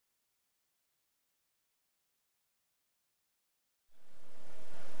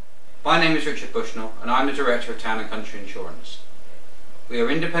My name is Richard Bushnell and I'm the Director of Town & Country Insurance. We are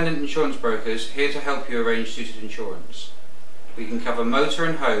independent insurance brokers here to help you arrange suited insurance. We can cover motor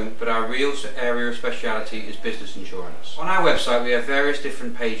and home, but our real area of speciality is business insurance. On our website we have various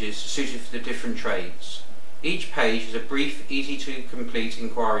different pages suited for the different trades. Each page is a brief, easy to complete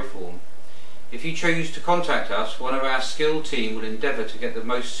inquiry form. If you choose to contact us, one of our skilled team will endeavour to get the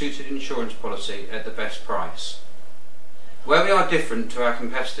most suited insurance policy at the best price. Where we are different to our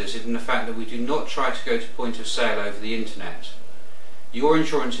competitors is in the fact that we do not try to go to point of sale over the internet. Your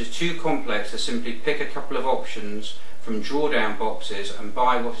insurance is too complex to simply pick a couple of options from drawdown boxes and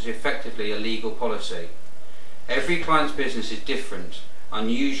buy what is effectively a legal policy. Every client's business is different,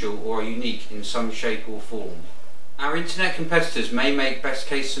 unusual or unique in some shape or form. Our internet competitors may make best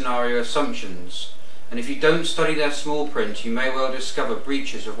case scenario assumptions, and if you don't study their small print you may well discover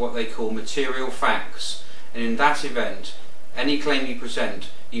breaches of what they call material facts, and in that event any claim you present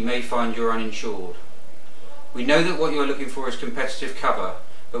you may find you're uninsured. We know that what you are looking for is competitive cover,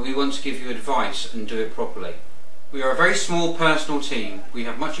 but we want to give you advice and do it properly. We are a very small personal team. We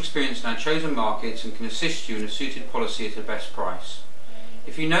have much experience in our chosen markets and can assist you in a suited policy at the best price.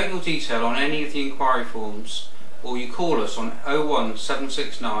 If you note your detail on any of the inquiry forms or you call us on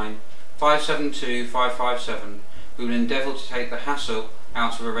 01769 572 557, we will endeavour to take the hassle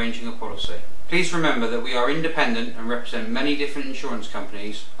out of arranging a policy. Please remember that we are independent and represent many different insurance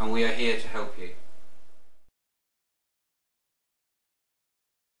companies, and we are here to help you.